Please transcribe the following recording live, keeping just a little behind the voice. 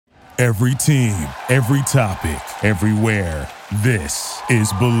Every team, every topic, everywhere. This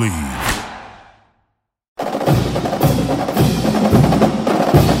is Believe. Third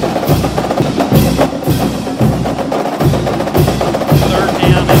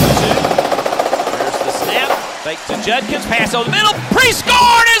down and 2. There's the snap. Fake to Judkins. Pass over the middle.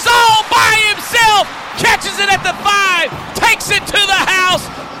 Pre-scored is all by himself. Catches it at the 5. Takes it to the house.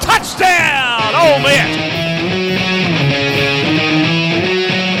 Touchdown. Ole Miss.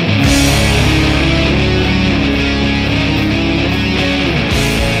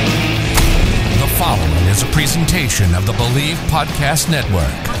 The following is a presentation of the Believe Podcast Network.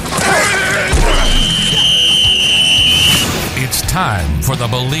 It's time for the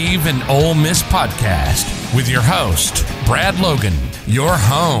Believe in Ole Miss podcast with your host, Brad Logan, your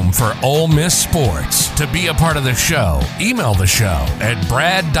home for Ole Miss sports. To be a part of the show, email the show at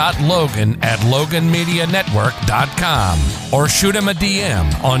brad.logan@loganmedianetwork.com or shoot him a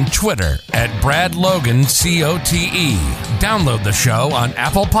DM on Twitter at BradLoganCOTE. Download the show on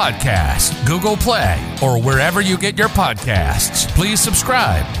Apple Podcasts, Google Play, or wherever you get your podcasts. Please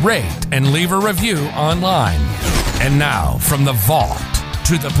subscribe, rate, and leave a review online. And now, from the vault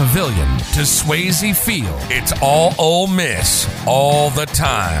to the pavilion to Swayze Field, it's all Ole Miss all the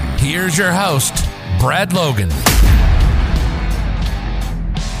time. Here's your host, Brad Logan.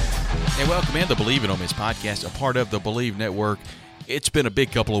 And welcome in the Believe in Ole Miss podcast, a part of the Believe Network. It's been a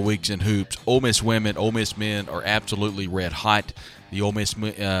big couple of weeks in hoops. Ole Miss women, Ole Miss men are absolutely red hot. The Ole Miss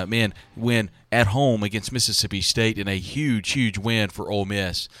men win at home against Mississippi State in a huge, huge win for Ole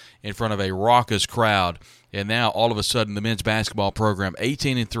Miss in front of a raucous crowd. And now, all of a sudden, the men's basketball program,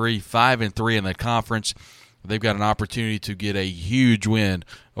 18-3, 5-3 in the conference. They've got an opportunity to get a huge win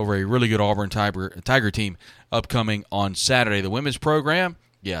over a really good Auburn Tiger team upcoming on Saturday. The women's program,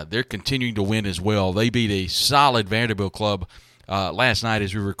 yeah, they're continuing to win as well. They beat a solid Vanderbilt club last night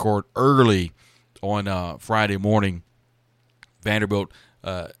as we record early on Friday morning. Vanderbilt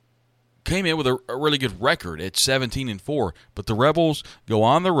came in with a really good record at 17-4, but the Rebels go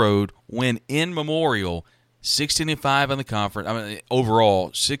on the road, win in Memorial, 16-5 in the conference. I mean, overall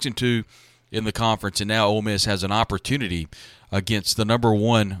 6-2 in the conference, and now Ole Miss has an opportunity against the number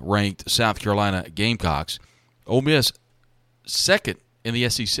 1 ranked South Carolina Gamecocks. Ole Miss second in the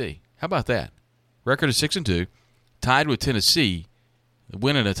SEC. How about that? Record is 6-2, tied with Tennessee,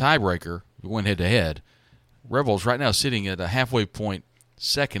 winning a tiebreaker, went head to head. Rebels right now sitting at a halfway point,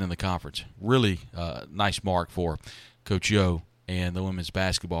 second in the conference. Really nice mark for Coach Yo and the women's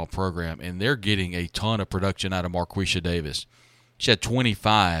basketball program. And they're getting a ton of production out of Marquisha Davis. She had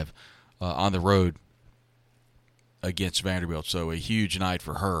 25 on the road against Vanderbilt. So a huge night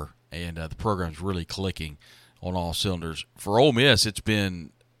for her. And the program's really clicking on all cylinders. For Ole Miss, it's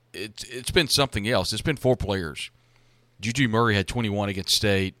been something else. It's been 4 players. Juju Murray had 21 against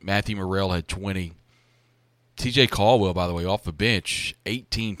State. Matthew Morrell had 20. TJ Caldwell, by the way, off the bench,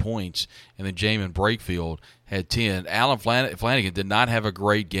 18 points. And then Jamin Wakefield had 10. Alan Flanagan did not have a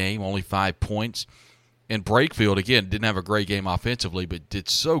great game, only 5 points. And Wakefield, again, didn't have a great game offensively, but did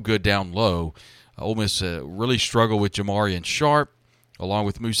so good down low. Ole Miss really struggled with Jamarian Sharp, along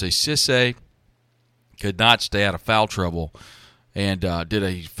with Moussa Cisse. Could not stay out of foul trouble. And did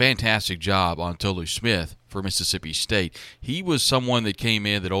a fantastic job on Tolu Smith for Mississippi State. He was someone that came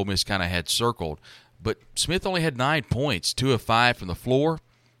in that Ole Miss kind of had circled. But Smith only had 9 points, 2 of 5 from the floor,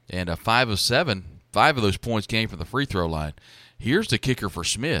 and 5 of 7. 5 of those points came from the free throw line. Here's the kicker for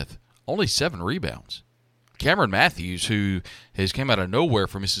Smith, only 7 rebounds. Cameron Matthews, who has come out of nowhere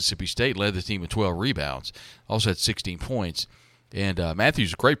for Mississippi State, led the team with 12 rebounds, also had 16 points. And Matthews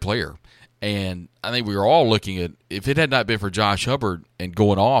is a great player. And I think we were all looking at, if it had not been for Josh Hubbard and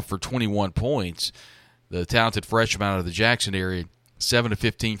going off for 21 points, the talented freshman out of the Jackson area, 7 of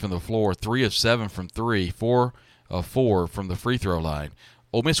 15 from the floor, 3 of 7 from 3, 4 of 4 from the free throw line.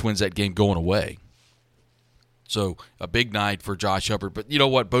 Ole Miss wins that game going away. So a big night for Josh Hubbard. But you know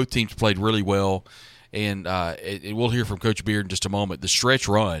what? Both teams played really well. And we'll hear from Coach Beard in just a moment. The stretch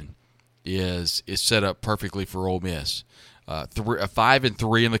run is set up perfectly for Ole Miss.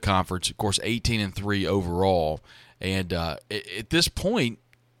 5-3 in the conference, of course, 18-3 overall. And at this point,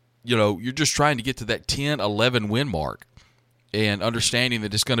 you know, you're just trying to get to that 10-11 win mark. And understanding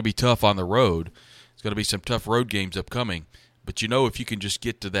that it's going to be tough on the road. It's going to be some tough road games upcoming. But you know, if you can just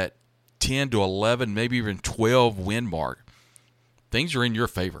get to that 10-11, maybe even 12 win mark, things are in your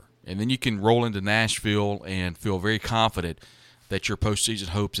favor. And then you can roll into Nashville and feel very confident that your postseason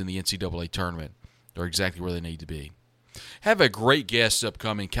hopes in the NCAA tournament are exactly where they need to be. Have a great guest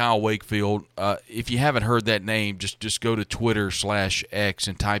upcoming, Kyle Wakefield. If you haven't heard that name, just go to Twitter/X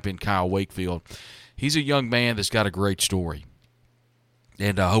and type in Kyle Wakefield. He's a young man that's got a great story.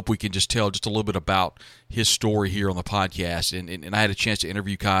 And I hope we can just tell just a little bit about his story here on the podcast. And I had a chance to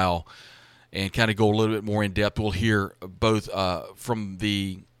interview Kyle and kind of go a little bit more in depth. We'll hear both from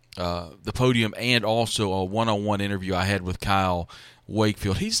the podium and also a one-on-one interview I had with Kyle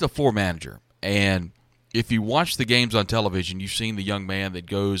Wakefield. He's the floor manager. And if you watch the games on television, you've seen the young man that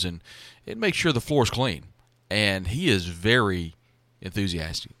goes and makes sure the floor is clean. And he is very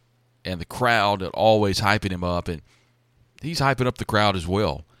enthusiastic. And the crowd are always hyping him up. And he's hyping up the crowd as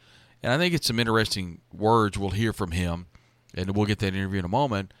well. And I think it's some interesting words we'll hear from him, and we'll get that interview in a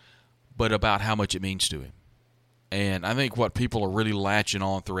moment, but about how much it means to him. And I think what people are really latching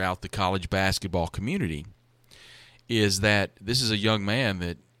on throughout the college basketball community is that this is a young man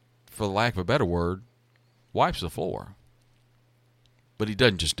that, for the lack of a better word, wipes the floor. But he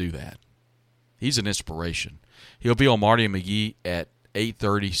doesn't just do that. He's an inspiration. He'll be on Marty and McGee at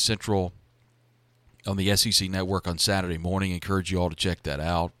 8:30 Central on the SEC Network on Saturday morning. Encourage you all to check that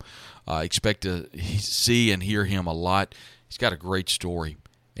out. Expect to see and hear him a lot. He's got a great story.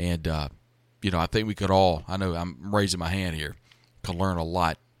 And, I think we could all, I know I'm raising my hand here, can learn a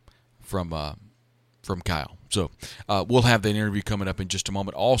lot from Kyle. So we'll have that interview coming up in just a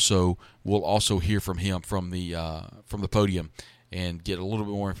moment. Also, we'll also hear from him from the podium and get a little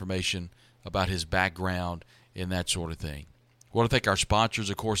bit more information about his background and that sort of thing. I want to thank our sponsors,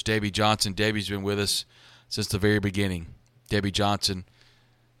 of course, Debbie Johnson. Debbie's been with us since the very beginning. Debbie Johnson,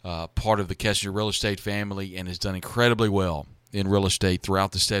 part of the Kessler real estate family, and has done incredibly well in real estate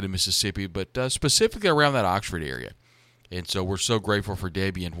throughout the state of Mississippi, but specifically around that Oxford area. And so we're so grateful for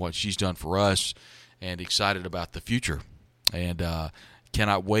Debbie and what she's done for us and excited about the future. And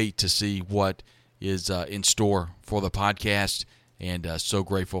cannot wait to see what is in store for the podcast, and so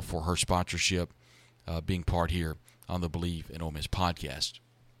grateful for her sponsorship being part here on the Believe in Ole Miss podcast.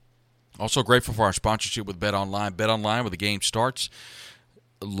 Also grateful for our sponsorship with BetOnline. BetOnline, where the game starts.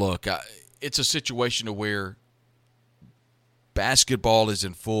 Look, it's a situation to where basketball is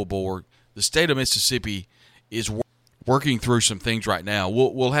in full bore. The state of Mississippi is working through some things right now.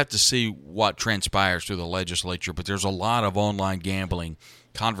 We'll have to see what transpires through the legislature, but there's a lot of online gambling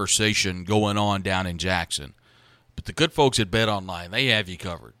conversation going on down in Jackson. But the good folks at BetOnline, they have you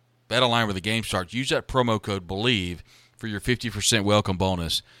covered. BetOnline, where the game starts. Use that promo code BELIEVE for your 50% welcome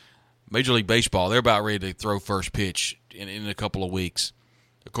bonus. Major League Baseball, they're about ready to throw first pitch in a couple of weeks.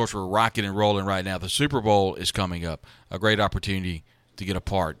 Of course, we're rocking and rolling right now. The Super Bowl is coming up. A great opportunity to get a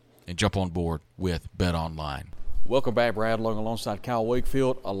part and jump on board with BetOnline. Welcome back, Brad, alongside Kyle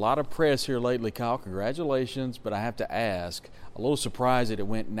Wakefield. A lot of press here lately, Kyle. Congratulations, but I have to ask, a little surprised that it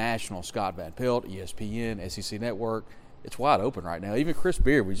went national. Scott Van Pelt, ESPN, SEC Network. It's wide open right now. Even Chris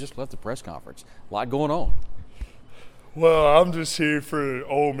Beard, we just left the press conference. A lot going on. Well, I'm just here for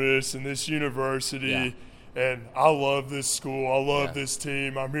Ole Miss and this university, and I love this school. I love this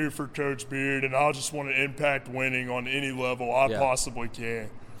team. I'm here for Coach Beard, and I just want to impact winning on any level I possibly can.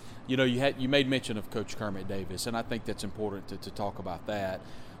 You know, you made mention of Coach Kermit Davis, and I think that's important to talk about that.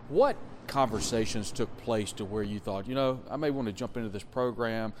 What conversations took place to where you thought, I may want to jump into this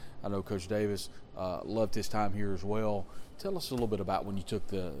program? I know Coach Davis loved his time here as well. Tell us a little bit about when you took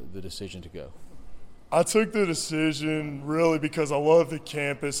the decision to go. I took the decision really because I love the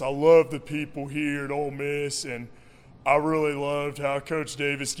campus. I love the people here at Ole Miss, and I really loved how Coach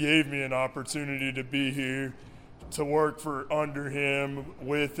Davis gave me an opportunity to be here, to work under him,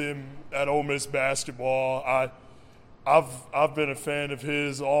 with him at Ole Miss basketball. I've been a fan of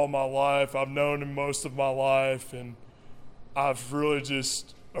his all my life. I've known him most of my life, and I've really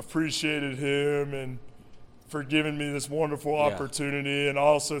just appreciated him and for giving me this wonderful opportunity. And I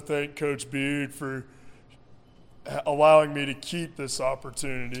also thank Coach Beard for allowing me to keep this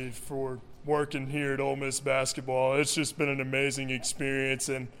opportunity for working here at Ole Miss basketball. It's just been an amazing experience,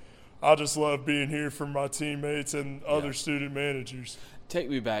 and I just love being here for my teammates and other student managers. Take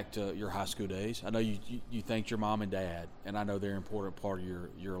me back to your high school days. I know you thanked your mom and dad, and I know they're an important part of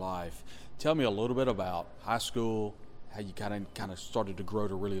your life. Tell me a little bit about high school, how you kind of started to grow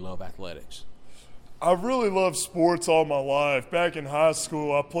to really love athletics. I really loved sports all my life. Back in high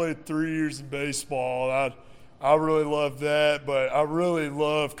school, I played 3 years in baseball. I really loved that, but I really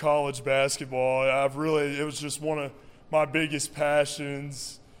love college basketball. It was just one of my biggest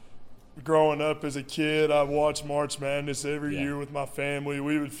passions. Growing up as a kid, I watched March Madness every year with my family.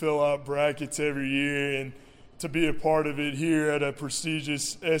 We would fill out brackets every year, and to be a part of it here at a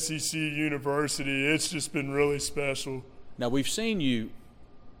prestigious SEC university, it's just been really special. Now, we've seen you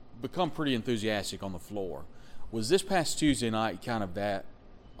become pretty enthusiastic on the floor. Was this past Tuesday night kind of that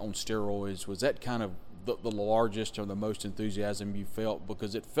on steroids? Was that kind of the largest or the most enthusiasm you felt?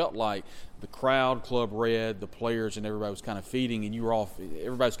 Because it felt like the crowd, Club Red, the players, and everybody was kind of feeding, and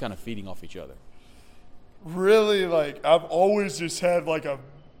everybody's kind of feeding off each other. Really, like, I've always just had like a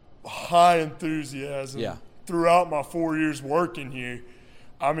high enthusiasm throughout my 4 years working here.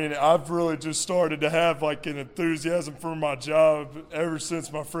 I mean, I've really just started to have like an enthusiasm for my job ever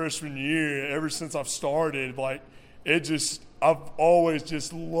since my freshman year. Ever since I've started, like, I've always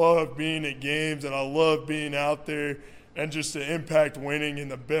just loved being at games, and I love being out there and just to impact winning in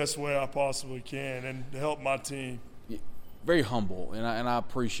the best way I possibly can and to help my team. Very humble, and I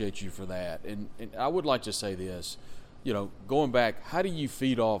appreciate you for that. And I would like to say this, going back, how do you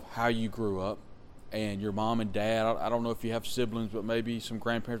feed off how you grew up and your mom and dad? I don't know if you have siblings, but maybe some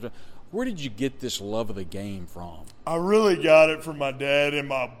grandparents. Where did you get this love of the game from? I really got it from my dad and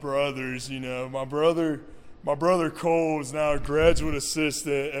my brothers. My brother Cole is now a graduate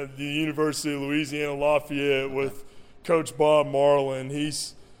assistant at the University of Louisiana Lafayette with Coach Bob Marlin.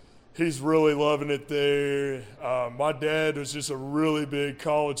 He's really loving it there. My dad was just a really big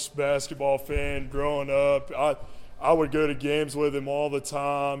college basketball fan growing up. I would go to games with him all the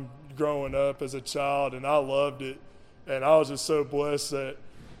time growing up as a child, and I loved it. And I was just so blessed that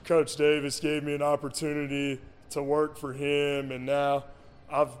Coach Davis gave me an opportunity to work for him, and now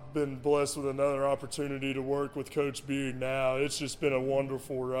I've been blessed with another opportunity to work with Coach Beard now. It's just been a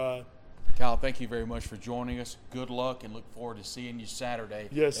wonderful ride. Kyle, thank you very much for joining us. Good luck, and look forward to seeing you Saturday.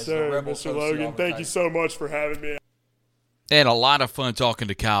 Yes, sir, Mr. Logan. Thank you so much for having me. Had a lot of fun talking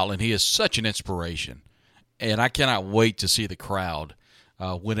to Kyle, and he is such an inspiration. And I cannot wait to see the crowd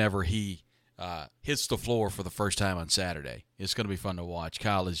whenever he hits the floor for the first time on Saturday. It's going to be fun to watch.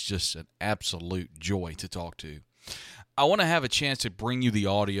 Kyle is just an absolute joy to talk to. I want to have a chance to bring you the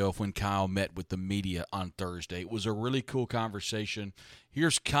audio of when Kyle met with the media on Thursday. It was a really cool conversation.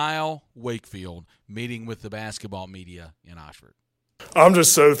 Here's Kyle Wakefield meeting with the basketball media in Oxford. I'm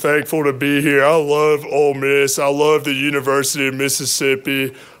just so thankful to be here. I love Ole Miss. I love the University of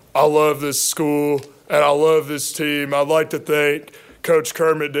Mississippi. I love this school, and I love this team. I'd like to thank Coach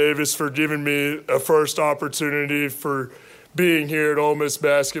Kermit Davis for giving me a first opportunity for being here at Ole Miss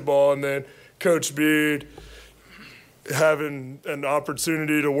basketball, and then Coach Beard having an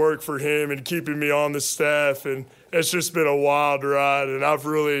opportunity to work for him and keeping me on the staff. And it's just been a wild ride, and I've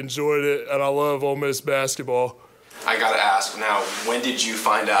really enjoyed it, and I love Ole Miss basketball. I got to ask now, when did you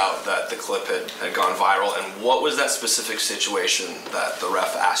find out that the clip had gone viral, and what was that specific situation that the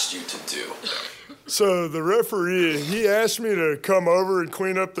ref asked you to do? So the referee, he asked me to come over and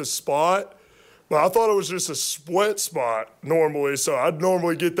clean up the spot, but I thought it was just a sweat spot normally, so I'd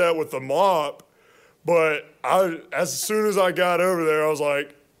normally get that with the mop. But as soon as I got over there, I was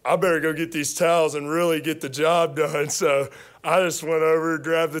like, I better go get these towels and really get the job done. So I just went over,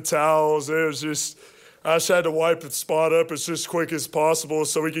 grabbed the towels. I just had to wipe the spot up as just quick as possible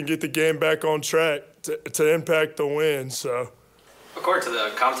so we can get the game back on track to impact the win. So, according to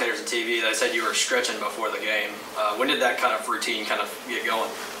the commentators on TV, they said you were stretching before the game. When did that kind of routine kind of get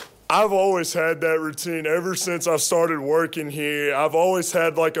going? I've always had that routine ever since I started working here. I've always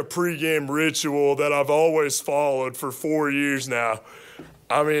had like a pregame ritual that I've always followed for 4 years now.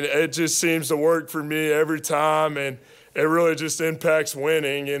 I mean, it just seems to work for me every time, and it really just impacts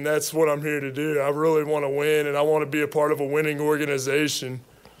winning, and that's what I'm here to do. I really want to win, and I want to be a part of a winning organization.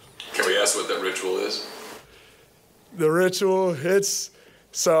 Can we ask what that ritual is? The ritual,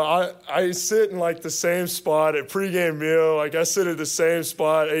 so I sit in like the same spot at pregame meal. Like I sit at the same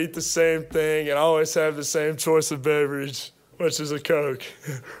spot, ate the same thing, and I always have the same choice of beverage, which is a Coke,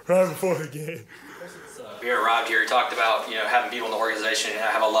 right before the game. You arrived here, you talked about having people in the organization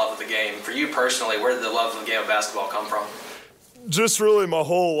have a love of the game. For you personally, where did the love of the game of basketball come from? Just really my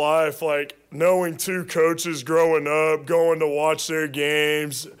whole life, like knowing two coaches growing up, going to watch their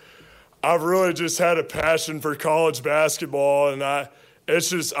games. I've really just had a passion for college basketball, and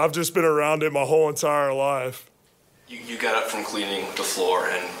I've just been around it my whole entire life. You got up from cleaning the floor,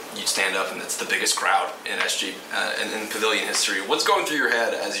 and you stand up, and it's the biggest crowd in SG in Pavilion history. What's going through your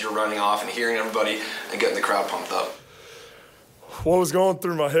head as you're running off and hearing everybody and getting the crowd pumped up? What was going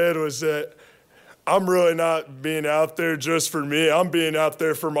through my head was that I'm really not being out there just for me. I'm being out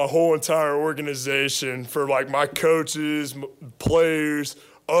there for my whole entire organization, for like my coaches, players,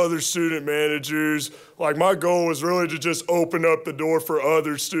 other student managers. Like my goal was really to just open up the door for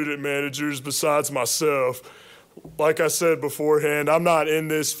other student managers besides myself. Like I said beforehand, I'm not in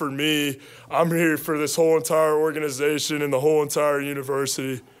this for me. I'm here for this whole entire organization and the whole entire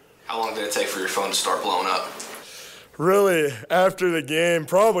university. How long did it take for your phone to start blowing up? Really, after the game,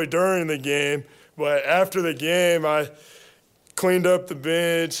 probably during the game, but after the game, I cleaned up the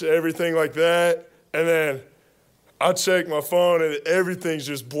bench, everything like that. And then I check my phone and everything's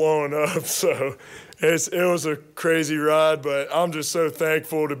just blowing up. So it was a crazy ride, but I'm just so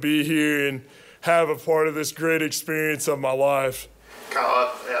thankful to be here and have a part of this great experience of my life.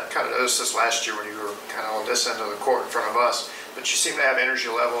 Kind of noticed this last year when you were kind of on this end of the court in front of us, but you seem to have energy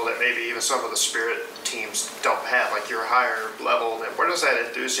level that maybe even some of the Spirit teams don't have. Like you're higher level. Where does that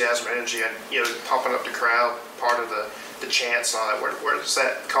enthusiasm, energy, and pumping up the crowd, part of the chants and all that, where does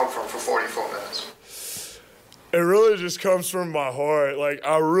that come from for 44 minutes? It really just comes from my heart. Like,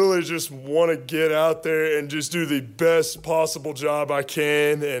 I really just want to get out there and just do the best possible job I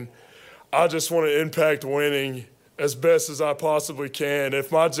can, and I just want to impact winning as best as I possibly can.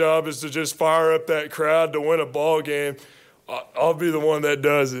 If my job is to just fire up that crowd to win a ball game, I'll be the one that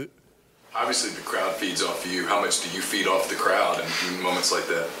does it. Obviously, the crowd feeds off of you. How much do you feed off the crowd in moments like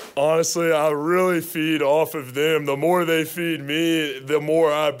that? Honestly, I really feed off of them. The more they feed me, the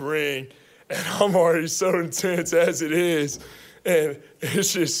more I bring. And I'm already so intense as it is. And it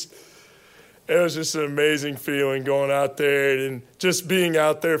was just an amazing feeling going out there and just being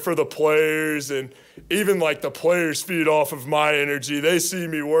out there for the players. And even like the players feed off of my energy. They see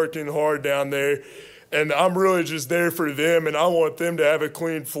me working hard down there. And I'm really just there for them, and I want them to have a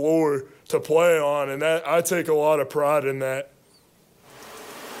clean floor to play on, and that I take a lot of pride in that.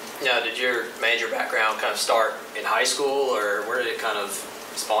 Now, did your major background kind of start in high school, or where did it kind of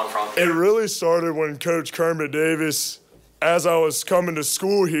spawn from? It really started when Coach Kermit Davis, as I was coming to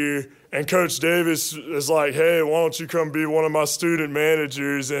school here, and Coach Davis was like, hey, why don't you come be one of my student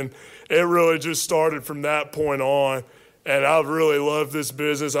managers? And it really just started from that point on. And I really love this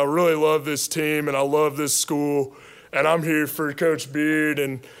business. I really love this team, and I love this school. And I'm here for Coach Beard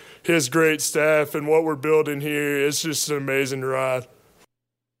and his great staff and what we're building here. It's just an amazing ride.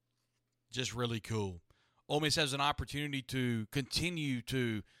 Just really cool. Ole Miss has an opportunity to continue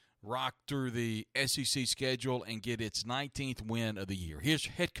to rock through the SEC schedule and get its 19th win of the year. Here's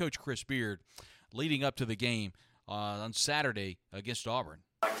head coach Chris Beard leading up to the game on Saturday against Auburn.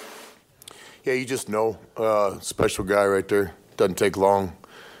 Yeah, you just know. Special guy right there. Doesn't take long.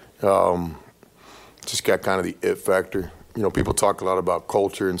 Just got kind of the it factor. People talk a lot about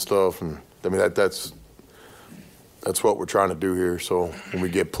culture and stuff, and I mean that's what we're trying to do here. So when we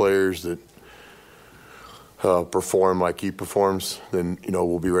get players that perform like he performs, then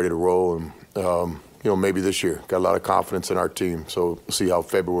we'll be ready to roll. And maybe this year, got a lot of confidence in our team. So we'll see how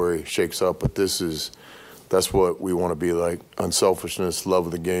February shakes up. But that's what we want to be like: unselfishness, love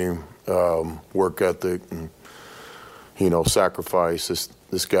of the game. Work ethic and sacrifice.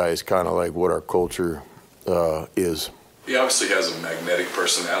 This guy is kind of like what our culture is. He obviously has a magnetic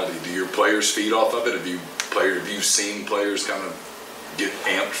personality. Do your players feed off of it? Have you seen players kind of get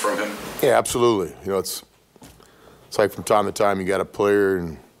amped from him? Yeah, absolutely. It's like from time to time you got a player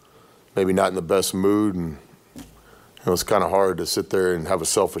and maybe not in the best mood, and it's kind of hard to sit there and have a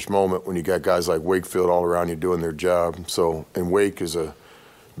selfish moment when you got guys like Wakefield all around you doing their job. So, and Wake is a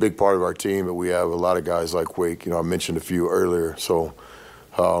big part of our team, but we have a lot of guys like Wake. I mentioned a few earlier. So,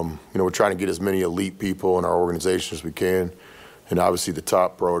 we're trying to get as many elite people in our organization as we can. And obviously the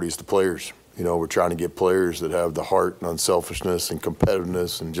top priority is the players. We're trying to get players that have the heart and unselfishness and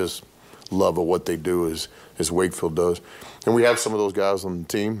competitiveness and just love of what they do as Wakefield does. And we have some of those guys on the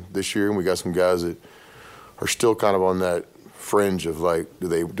team this year, and we got some guys that are still kind of on that fringe of like, do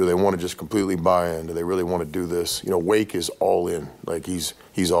they want to just completely buy in? Do they really want to do this? Wake is all in. Like he's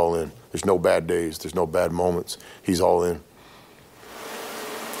all in. There's no bad days. There's no bad moments. He's all in.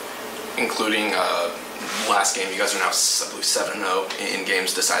 Including last game, you guys are now, I believe, 7-0 in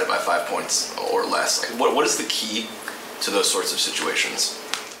games decided by 5 points or less. Like, what is the key to those sorts of situations?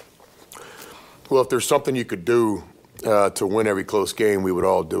 Well, if there's something you could do to win every close game, we would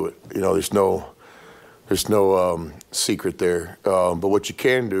all do it. There's no secret there. But what you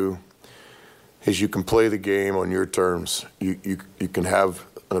can do is you can play the game on your terms. You can have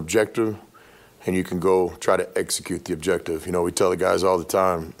an objective, and you can go try to execute the objective. We tell the guys all the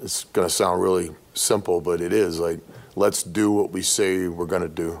time, it's going to sound really simple, but it is. Like, let's do what we say we're going to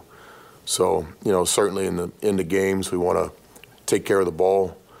do. So, certainly in the games, we want to take care of the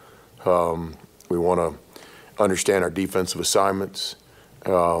ball. We want to understand our defensive assignments.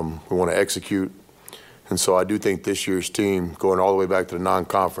 We want to execute. And so I do think this year's team, going all the way back to the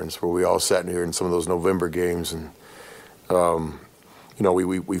non-conference, where we all sat in here in some of those November games, and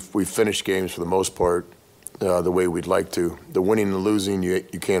we finished games for the most part the way we'd like to. The winning and the losing, you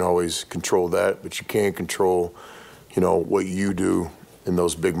can't always control that, but you can control, what you do in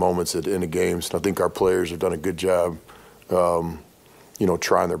those big moments at the end of games. And I think our players have done a good job,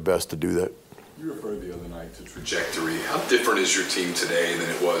 trying their best to do that. You referred the other night to trajectory. How different is your team today than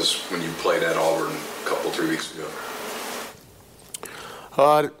it was when you played at Auburn a couple, 3 weeks ago?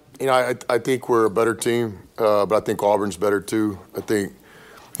 I think we're a better team, but I think Auburn's better too. I think,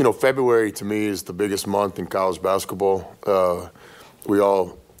 February to me is the biggest month in college basketball. We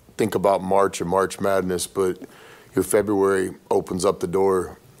all think about March and March Madness, but your February opens up the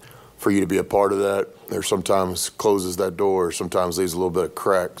door for you to be a part of that, or sometimes closes that door, or sometimes leaves a little bit of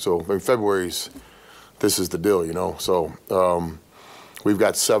crack. So, this is the deal, So, we've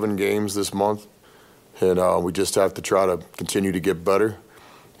got 7 games this month, and we just have to try to continue to get better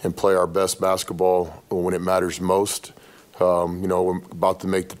and play our best basketball when it matters most. We're about to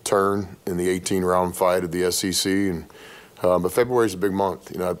make the turn in the 18-round fight of the SEC, but February's a big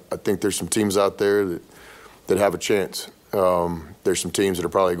month. I think there's some teams out there that have a chance. There's some teams that are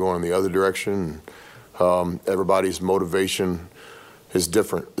probably going in the other direction. Everybody's motivation is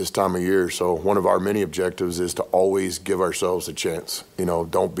different this time of year. So one of our many objectives is to always give ourselves a chance.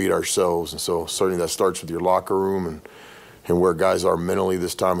 Don't beat ourselves. And so certainly that starts with your locker room and where guys are mentally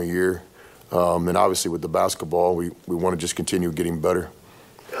this time of year. And obviously with the basketball, we want to just continue getting better.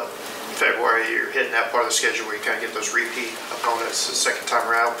 Yeah. February, you're hitting that part of the schedule where you kind of get those repeat opponents the second time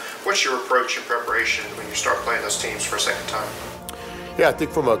around. What's your approach and preparation when you start playing those teams for a second time? Yeah, I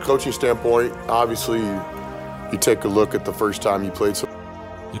think from a coaching standpoint, obviously you take a look at the first time you played some.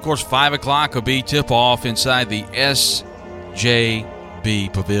 Of course, 5 o'clock will be tip-off inside the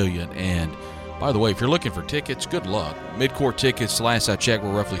SJB Pavilion. And by the way, if you're looking for tickets, good luck. Mid-court tickets, last I checked,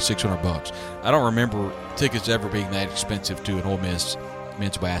 were roughly $600. I don't remember tickets ever being that expensive to an Ole Miss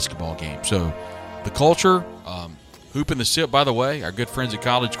men's basketball game. So the culture, Hoop and the Sip, by the way, our good friends at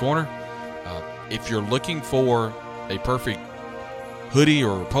College Corner. If you're looking for a perfect hoodie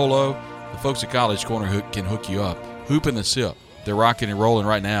or polo, the folks at College Corner can hook you up. Hoop and the Sip. They're rocking and rolling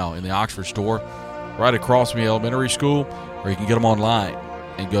right now in the Oxford store, right across from the elementary school, or you can get them online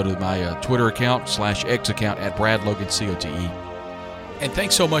and go to my Twitter account /X account at BradLoganCote. And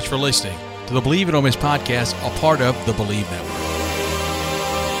thanks so much for listening to the Believe in Ole Miss podcast, a part of the Believe Network.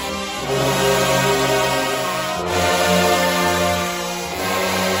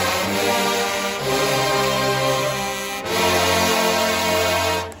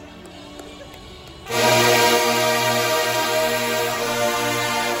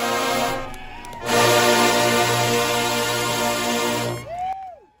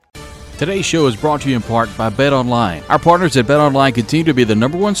 Today's show is brought to you in part by BetOnline. Our partners at BetOnline continue to be the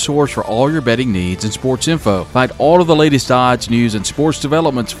 #1 source for all your betting needs and sports info. Find all of the latest odds, news, and sports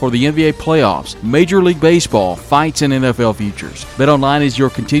developments for the NBA playoffs, Major League Baseball, fights, and NFL futures. BetOnline is your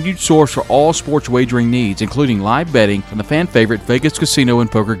continued source for all sports wagering needs, including live betting and the fan favorite Vegas casino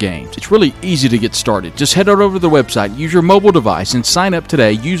and poker games. It's really easy to get started. Just head on over to the website, use your mobile device, and sign up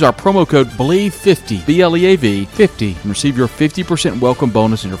today. Use our promo code BELIEVE50, BLEAV 50, and receive your 50% welcome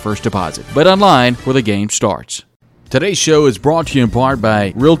bonus in your first deposit. BetOnline, where the game starts. Today's show is brought to you in part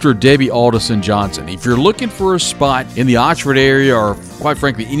by Realtor Debbie Alderson Johnson. If you're looking for a spot in the Oxford area or, quite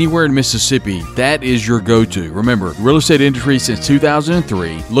frankly, anywhere in Mississippi, that is your go-to. Remember, real estate industry since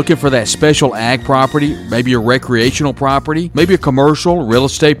 2003. Looking for that special ag property, maybe a recreational property, maybe a commercial real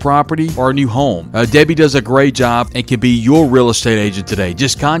estate property, or a new home. Debbie does a great job and can be your real estate agent today.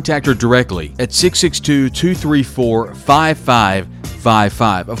 Just contact her directly at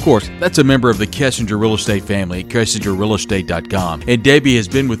 662-234-5555. Of course, that's a member of the Kessinger Real Estate family at KessingerRealEstate.com. And Debbie has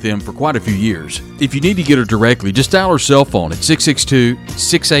been with them for quite a few years. If you need to get her directly, just dial her cell phone at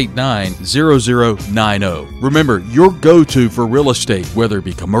 662-689-0090. Remember, your go-to for real estate, whether it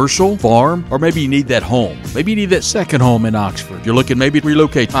be commercial, farm, or maybe you need that home. Maybe you need that second home in Oxford. You're looking maybe to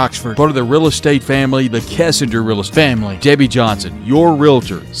relocate to Oxford. Part of the real estate family, the Kessinger Real Estate family. Debbie Johnson, your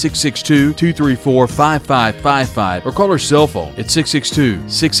realtor, 662-234-5555. Or call her cell phone at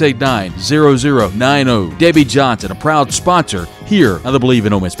 662-689-0090. Debbie Johnson, a proud sponsor here on the Believe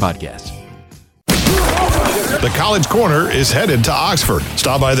in Ole Miss podcast. The College Corner is headed to Oxford.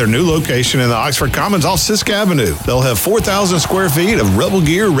 Stop by their new location in the Oxford Commons off Sisk Avenue. They'll have 4,000 square feet of Rebel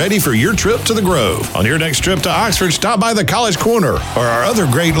gear ready for your trip to the Grove. On your next trip to Oxford, stop by the College Corner or our other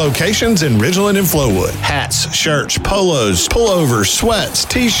great locations in Ridgeland and Flowood. Hats, shirts, polos, pullovers, sweats,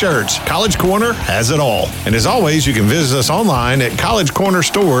 t-shirts. College Corner has it all. And as always, you can visit us online at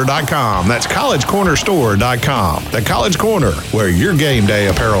collegecornerstore.com. That's collegecornerstore.com. The College Corner, where your game day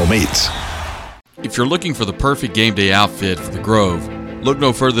apparel meets. If you're looking for the perfect game day outfit for the Grove, look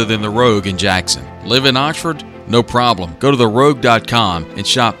no further than the Rogue in Jackson. Live in Oxford? No problem. Go to therogue.com and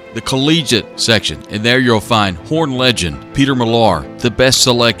shop the collegiate section, and there you'll find Horn legend Peter Millar, the best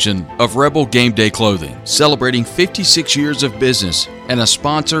selection of Rebel Game Day clothing, celebrating 56 years of business and a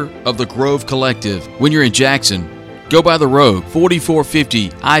sponsor of the Grove Collective. When you're in Jackson, go by the Rogue,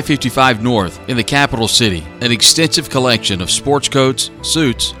 4450 I-55 North in the capital city. An extensive collection of sports coats,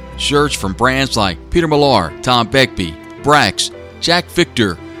 suits, shirts from brands like Peter Millar, Tom Beckby, Brax, Jack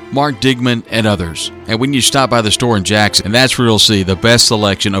Victor, Mark Digman, and others. And when you stop by the store in Jackson, that's where you'll see the best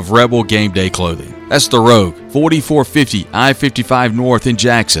selection of Rebel Game Day clothing. That's the Rogue, 4450 I-55 North in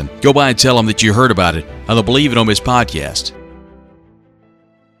Jackson. Go by and tell them that you heard about it on the Believe in Ole Miss podcast.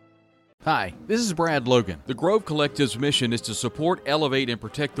 Hi, this is Brad Logan. The Grove Collective's mission is to support, elevate, and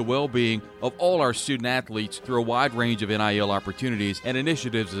protect the well-being of all our student athletes through a wide range of NIL opportunities and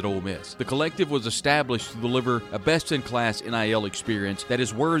initiatives at Ole Miss. The collective was established to deliver a best-in-class NIL experience that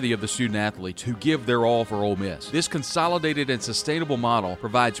is worthy of the student athletes who give their all for Ole Miss. This consolidated and sustainable model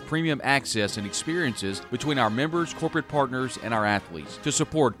provides premium access and experiences between our members, corporate partners, and our athletes. To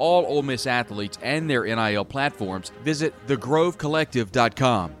support all Ole Miss athletes and their NIL platforms, visit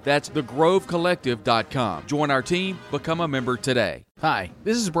thegrovecollective.com. That's thegrovecollective.com. Join our team, become a member today. Hi,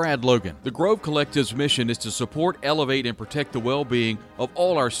 this is Brad Logan. The Grove Collective's mission is to support, elevate, and protect the well-being of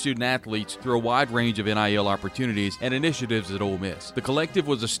all our student athletes through a wide range of NIL opportunities and initiatives at Ole Miss. The collective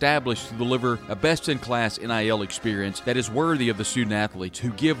was established to deliver a best-in-class NIL experience that is worthy of the student athletes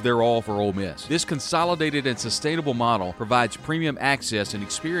who give their all for Ole Miss. This consolidated and sustainable model provides premium access and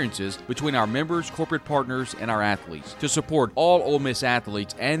experiences between our members, corporate partners, and our athletes. To support all Ole Miss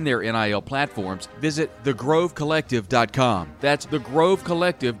athletes and their NIL platforms, visit thegrovecollective.com. That's thegrovecollective.com.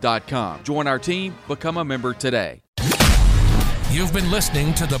 Join our team, become a member today. You've been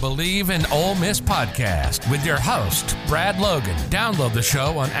listening to the Believe in Ole Miss podcast with your host, Brad Logan. Download the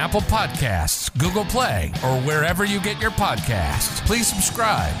show on Apple Podcasts, Google Play, or wherever you get your podcasts. Please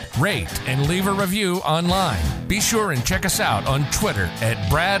subscribe, rate, and leave a review online. Be sure and check us out on Twitter at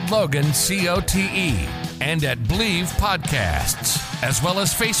BradLoganCote and at Believe Podcasts, as well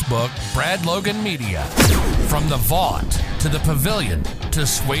as Facebook, Brad Logan Media. From the Vaught to the Pavilion to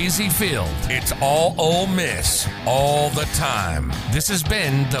Swayze Field, it's all Ole Miss all the time. This has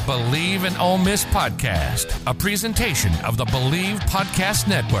been the Believe in Ole Miss podcast, a presentation of the Believe Podcast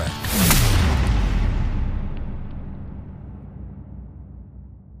Network.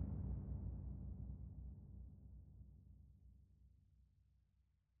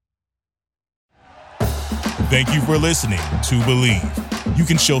 Thank you for listening to Believe. You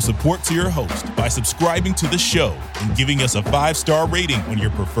can show support to your host by subscribing to the show and giving us a 5-star rating on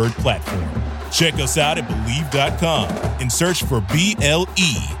your preferred platform. Check us out at Believe.com and search for BLEAV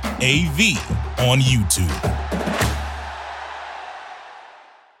on YouTube.